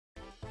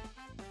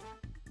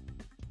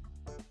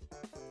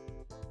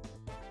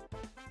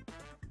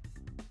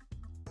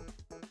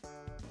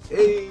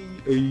Hey.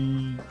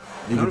 You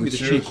can be the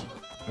choose. chicken.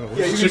 Oh,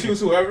 Yeah, you can choose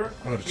whoever.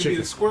 Oh, the You can be chicken.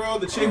 the squirrel,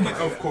 the chicken,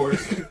 of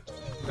course.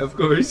 Of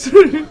course.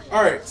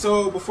 Alright,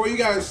 so before you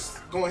guys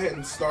go ahead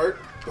and start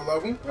the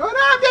level, Oh no,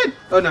 I'm dead.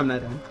 Oh no, I'm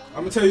not dead.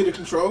 I'm gonna tell you the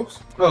controls.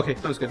 Oh, okay,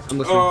 sounds good. I'm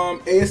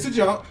listening. A is to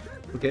jump.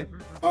 Okay.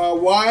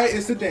 Y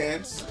is to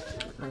dance.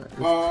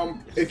 Alright.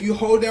 If you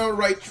hold down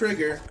right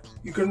trigger,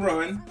 you can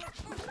run.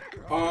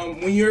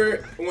 When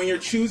you're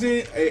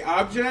choosing a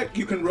object,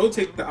 you can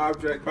rotate the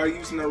object by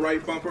using the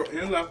right bumper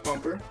and left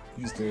bumper.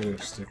 He's there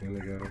sticking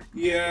together.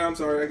 Yeah, I'm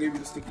sorry, I gave you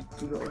the sticky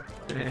controller.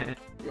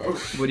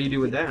 What do you do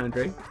with that,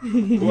 Andre?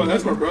 Well,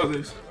 that's my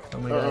brother's. Oh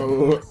my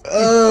god.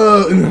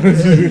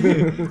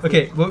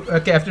 Okay, well,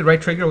 okay. After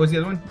right trigger, what's the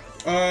other one?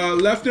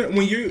 Left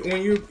when you're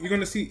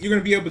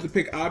gonna be able to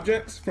pick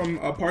objects from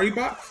a party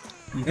box,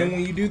 and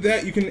when you do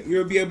that,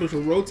 you'll be able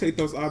to rotate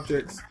those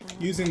objects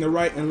using the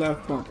right and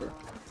left bumper.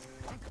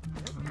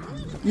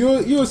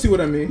 You'll see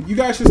what I mean. You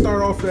guys should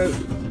start off. Who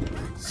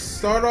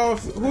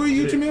are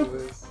you, Jamil?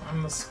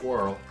 I'm a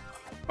squirrel.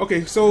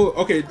 Okay, so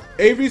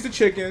Avery's the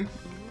chicken.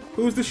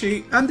 Who's the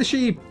sheep? I'm the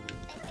sheep.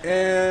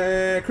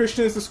 And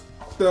Christian is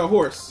the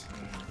horse.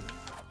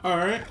 All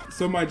right,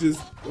 so might just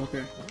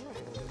okay.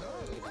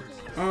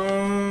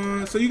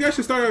 So you guys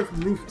should start at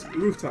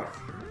rooftop.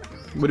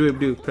 What do we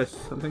do? Press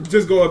something?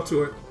 Just go up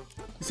to it.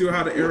 You see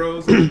how the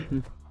arrows?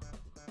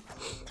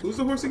 Who's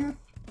the horse again?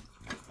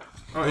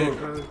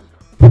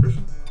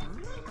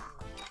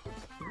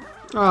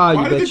 Ah,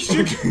 why you did the bitch.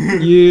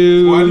 chicken?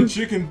 You Why did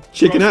chicken?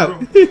 chicken cross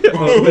out. through?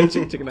 Oh,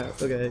 chicken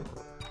out. Okay.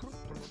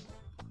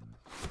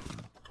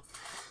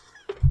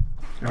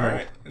 All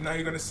right, and now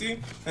you're gonna see.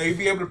 Now you'll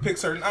be able to pick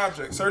certain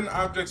objects. Certain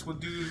objects will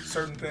do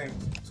certain things.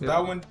 So that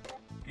one,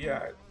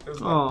 yeah. It was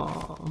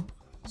Aww.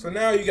 So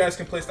now you guys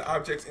can place the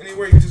objects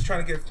anywhere. You're just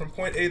trying to get from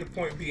point A to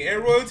point B.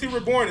 And Royalty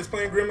Reborn is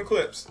playing Grim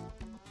Eclipse.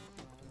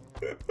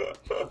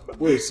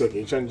 Wait a second,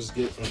 you're trying to just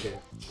get okay.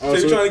 So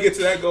you're trying to get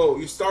to that goal.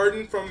 You're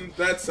starting from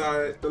that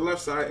side, the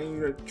left side, and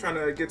you're trying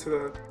to get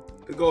to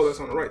the goal that's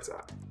on the right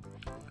side.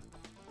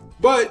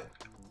 But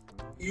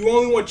you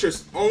only want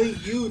only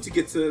you to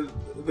get to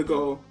the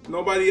goal,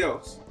 nobody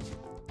else.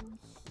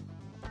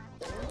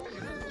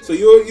 So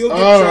you'll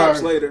get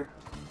traps later.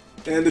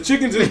 And the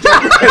chicken just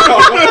jumped right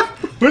off.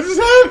 What just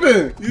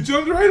happened? You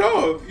jumped right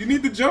off. You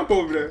need to jump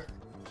over there.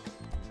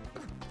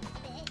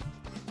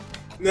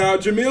 Now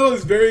Jamil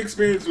is very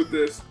experienced with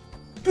this.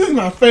 This is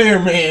not fair,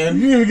 man.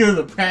 You didn't even get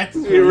to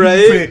practice. You're right.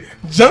 You say,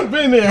 jump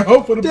in there,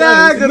 hope for the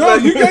best. No,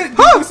 you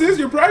got this is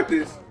your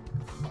practice.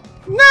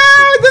 No,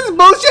 this is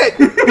bullshit.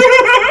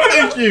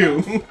 Thank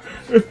you.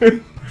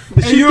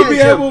 And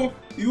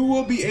you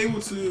will be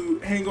able to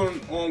hang on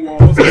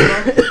walls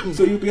and stuff,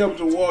 so you'll be able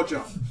to wall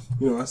jump.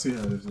 You know, I see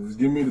how this is.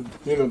 Give me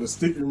the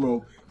sticky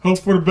remote, hope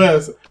for the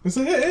best, and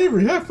say, hey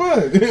Avery, have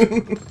fun.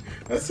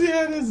 I see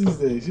how it is these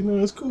days. You know,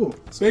 it's cool.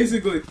 So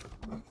basically,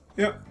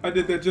 yep, I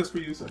did that just for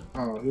you, sir.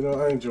 Oh, you know,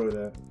 I enjoy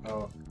that.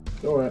 Oh,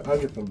 don't worry, I'll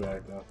get them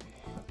back though.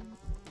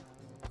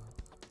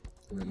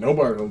 I mean,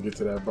 nobody gonna get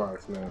to that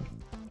box now.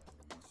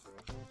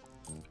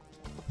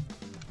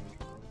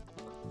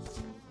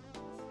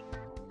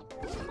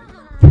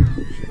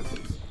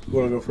 You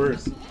wanna go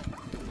first?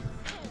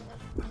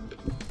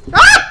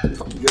 Ah!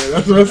 Yeah,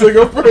 that's what I said.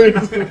 Go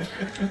first.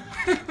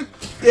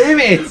 Damn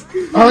it!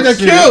 Oh, I got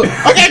killed!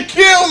 I got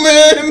killed,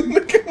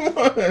 man! Come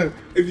on!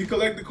 If you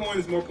collect the coin,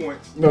 it's more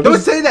points. No,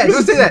 Don't say that!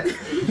 Don't say that!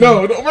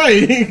 No, don't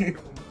right!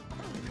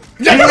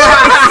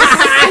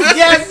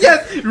 Yes!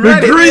 The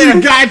Ready, greed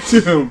yeah. got to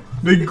him!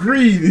 The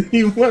greed!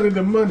 He wanted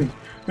the money.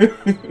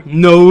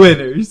 No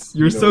winners.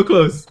 You're so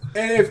close.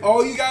 And if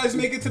all you guys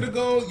make it to the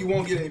goal, you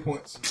won't get any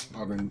points.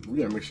 Oh, then we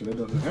gotta make sure that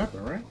doesn't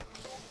happen, right?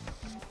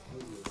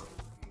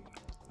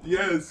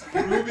 Yes,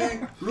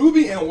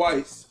 Ruby and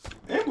Weiss.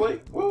 And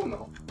Blake. Well,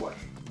 no, what?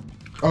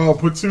 Oh,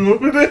 put two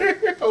over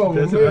there? Oh,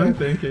 That's what I'm man.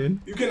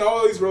 thinking. You can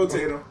always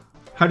rotate them.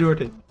 How do you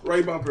rotate?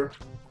 Right bumper.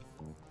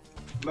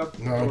 Left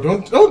No,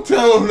 bumper. don't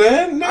tell him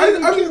that. No,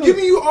 I'm just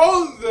giving you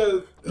all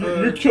the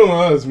you're killing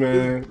us,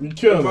 man. You're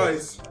killing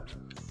us. advice.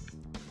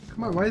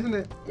 Come on, why isn't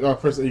it? Oh,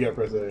 press A. You gotta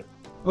press A.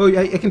 Oh,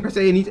 yeah, I can press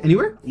A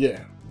anywhere?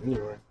 Yeah.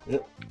 Anyway.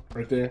 Yep.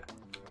 Right there.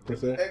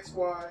 Press A. X,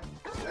 Y.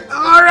 X,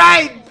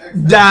 Alright! X,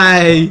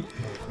 Die!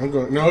 I'm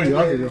going. No,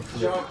 y'all can go.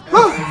 Jump,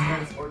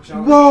 X, or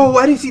jump. Whoa,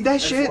 I didn't see that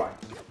shit.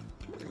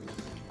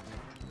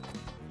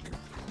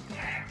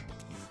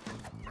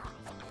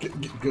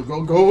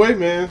 XY. Go away,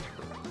 man.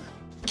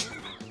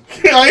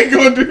 I ain't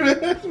gonna do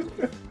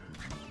that.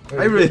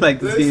 I really like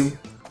this game.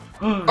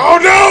 Oh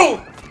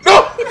no!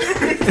 No!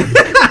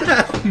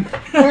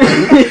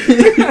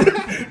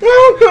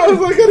 Oh, I was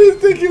like, I didn't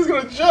think he was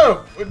gonna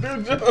jump. But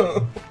dude,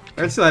 jump.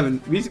 I still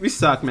haven't. We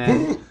suck,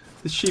 man.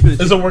 This sheep and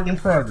It's a work in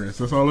progress.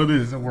 That's all it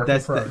is. A work in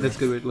that's progress. a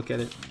good way to look at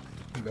it.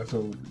 That's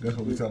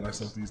what we tell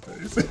ourselves these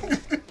days.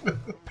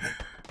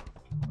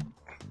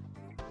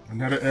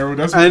 Another arrow.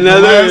 That's the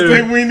Another last arrow.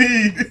 thing we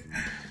need.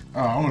 Oh,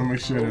 I want to make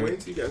sure that. Wait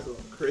till you guys go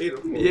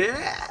creative.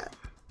 Yeah.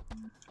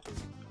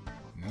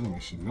 I want to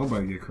make sure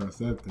nobody get across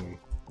that thing.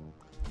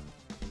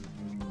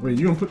 Wait,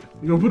 you gonna put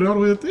it all the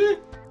way up there?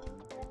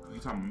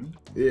 talking about me?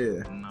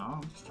 Yeah. No,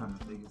 I'm just trying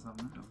to figure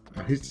something out.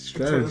 Oh, he's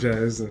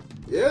strategizing.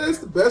 Yeah, that's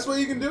the best way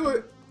you can do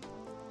it.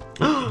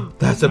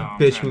 That's a No,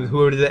 bitch I'm with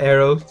whoever the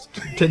arrow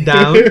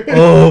down.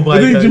 Oh my I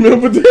think god. Jamil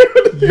put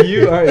that.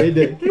 You are a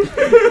dick.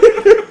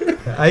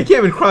 I can't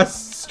even cross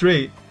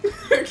straight. I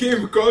can't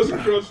even cross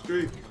the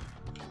street.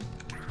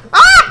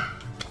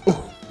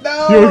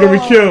 No! You're gonna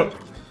be killed.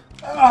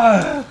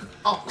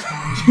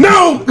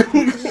 No!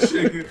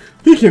 Chicken.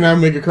 He cannot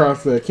make it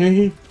cross that, can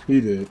he?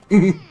 He did.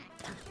 Don't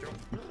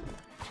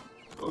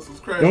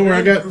worry,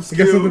 I got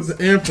something to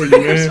add for you,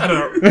 man. Shut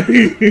up.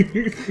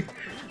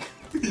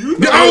 You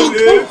know what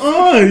it is. Come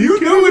on!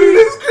 You know what it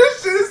is,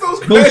 Christian. It's those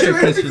Bullshit,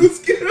 crash magical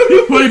Christian. skills.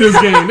 He played this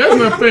game. That's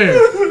not fair.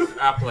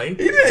 I play. He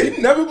did.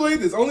 He never played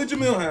this. Only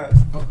Jamil has.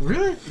 Oh,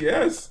 really?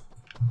 Yes.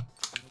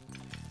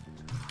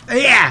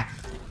 Yeah!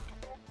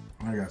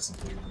 I got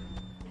something.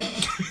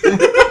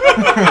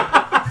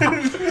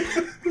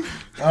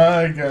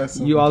 I got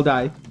something. You all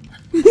die.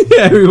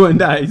 Everyone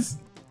dies.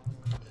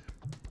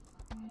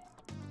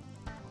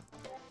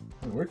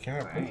 Where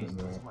can I put this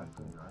at?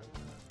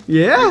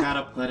 You Yeah?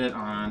 gotta put it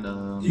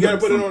on. You gotta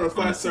put it on a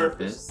flat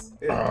surface.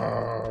 Yeah.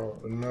 Oh,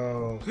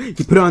 no. You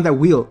put it on that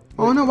wheel.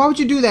 Oh no, why would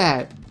you do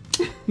that?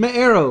 My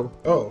arrow.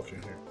 Oh, okay.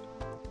 Here.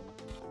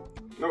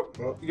 Nope.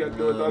 You gotta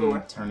do it the other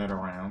way. Turn it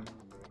around.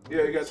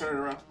 Yeah, you gotta turn it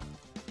around.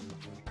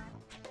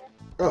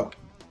 Oh.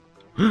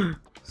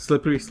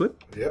 Slippery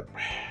slip. Yep.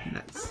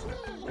 Nice.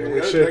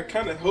 That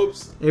kind of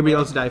helps. Everybody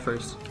else die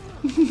first.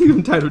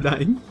 I'm tired of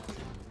dying.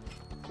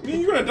 I mean,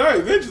 you're gonna die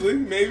eventually,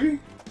 maybe.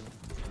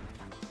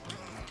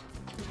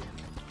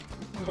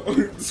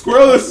 The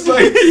squirrel is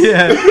like,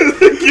 Yeah. Get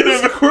in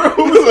the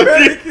squirrel.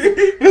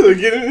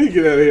 Get in and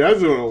get out of here. I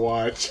just want to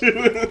watch.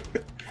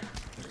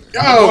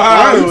 Oh,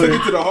 wow, you finally.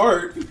 took it to the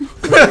heart.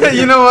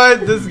 You know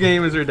what? This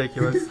game is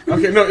ridiculous.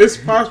 Okay, no, it's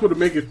possible to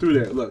make it through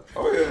that. Look.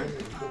 Oh yeah.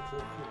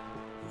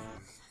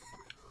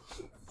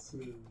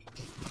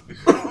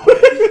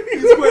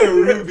 He's playing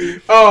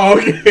Ruby. Oh,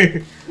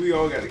 okay. We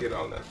all gotta get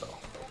on that though.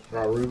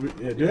 Oh, Ruby.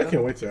 Yeah, dude, I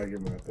can't wait till I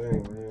get my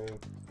thing, man.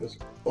 It's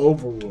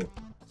over with.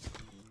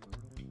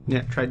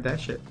 Yeah, tried that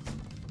shit.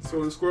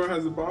 So the squirrel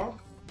has a bomb?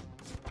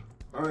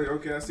 Oh, yeah,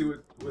 okay, I see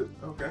what,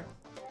 okay.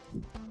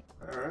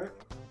 Alright.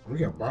 We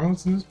got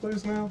bombs in this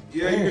place now?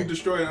 Yeah, you Damn. can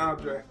destroy an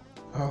object.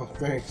 Oh,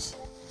 thanks.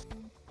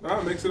 No,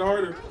 it makes it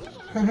harder.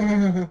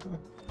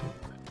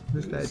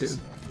 What's that do?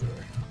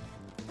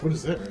 What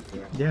is that right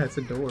there? Yeah, it's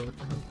a door. What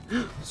the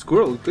hell?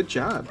 Squirrel, good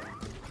job.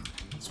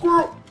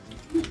 Squirrel!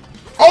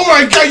 Oh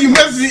my god, you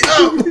messed me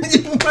up!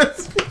 You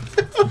messed me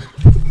up!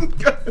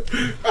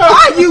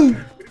 Ah, you!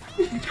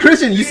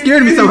 Christian, you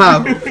scared me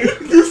somehow.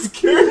 You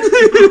scared me!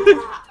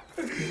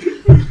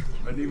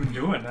 What are you even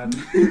doing?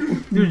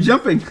 You're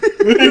jumping.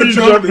 You're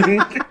jumping.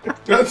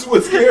 That's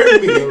what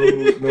scared me.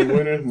 No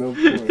winner, no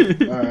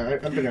point.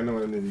 Alright, I think I know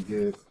what I need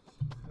to get.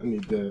 I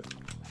need that.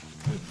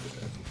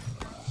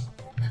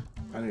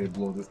 I need to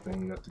blow this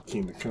thing up to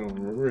Kingdom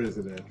Come. Where is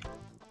it at?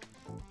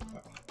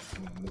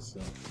 On this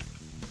side.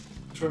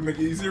 Try to make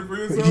it easier for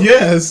yourself?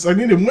 Yes, I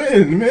need to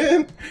win,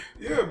 man.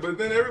 Yeah, but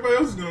then everybody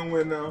else is gonna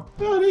win now.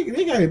 No,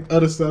 they got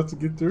other stuff to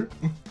get through.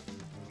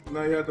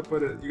 Now you have to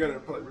put it, you gotta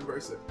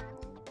reverse it.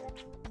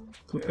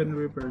 Flip and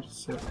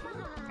reverse.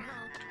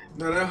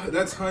 Now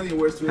that's honey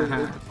where it's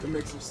to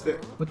make some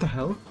stick. What the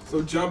hell?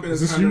 So jumping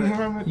Is is this you, kind of...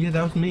 Muhammad? Yeah,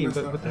 that was me. Messed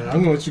But up. what the I'm hell?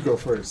 gonna let you go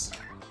first.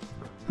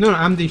 No,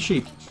 I'm the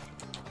sheep.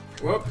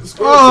 Well, the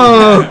squirrel.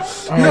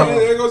 Oh! No,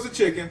 there goes the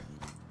chicken.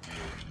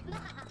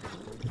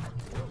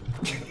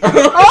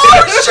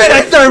 Oh shit!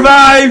 I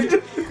survived!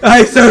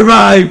 I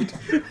survived!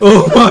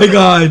 Oh my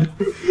god!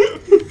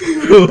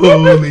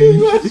 Holy!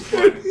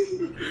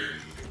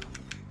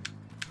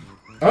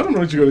 I don't know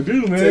what you're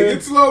gonna do, man. Take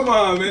it slow,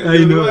 Mom, man. I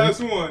You're the know.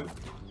 last one.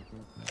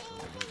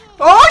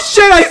 Oh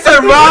shit! I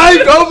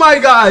survived! Oh my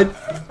god!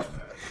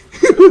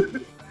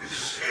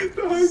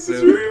 This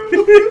is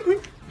real.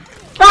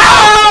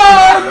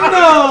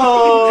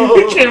 Oh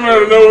It came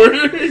out of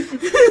nowhere.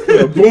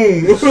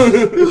 Boom.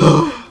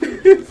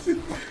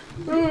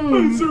 I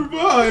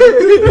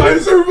survived. I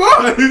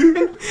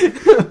survived.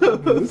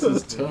 This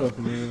is tough,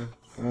 man.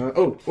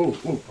 Oh, I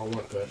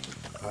want that.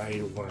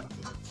 I want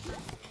that.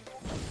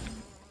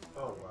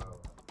 Oh, wow.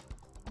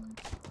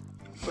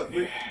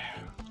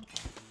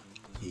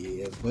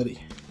 Yeah, buddy.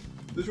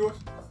 This yours?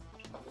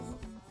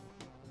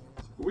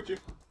 With you.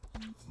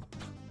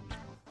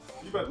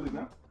 You about to leave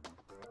now?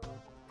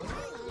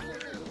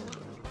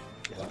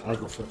 I'll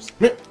go first.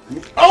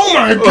 Oh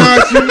my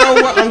gosh, you know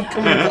what? I'm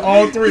coming to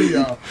all three of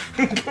y'all.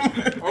 Okay,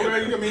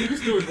 I mean, you can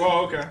do it.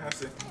 Oh, okay, I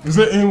see. Is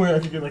there any way I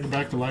could get like a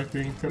back to life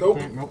thing? Nope.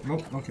 Thing? Nope,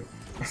 okay.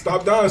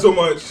 Stop dying so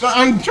much.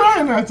 I'm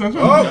trying not to. I'm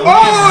trying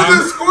Oh, to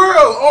the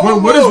squirrel! Oh,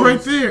 what is right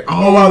there?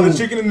 Oh, wow, the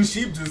chicken and the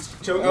sheep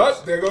just chilling. Oh,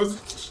 there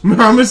goes.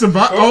 I missed a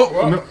bot. Oh,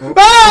 Oh, no.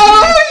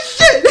 Oh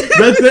shit!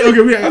 That thing.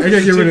 Okay, I gotta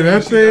get rid of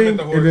that Chicken, I thing, meant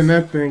the and then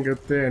horse. that thing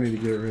up there. I need to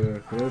get rid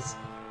of.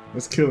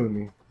 That's killing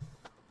me.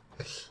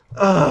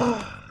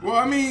 Well,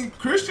 I mean,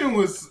 Christian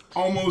was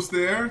almost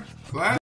there. Last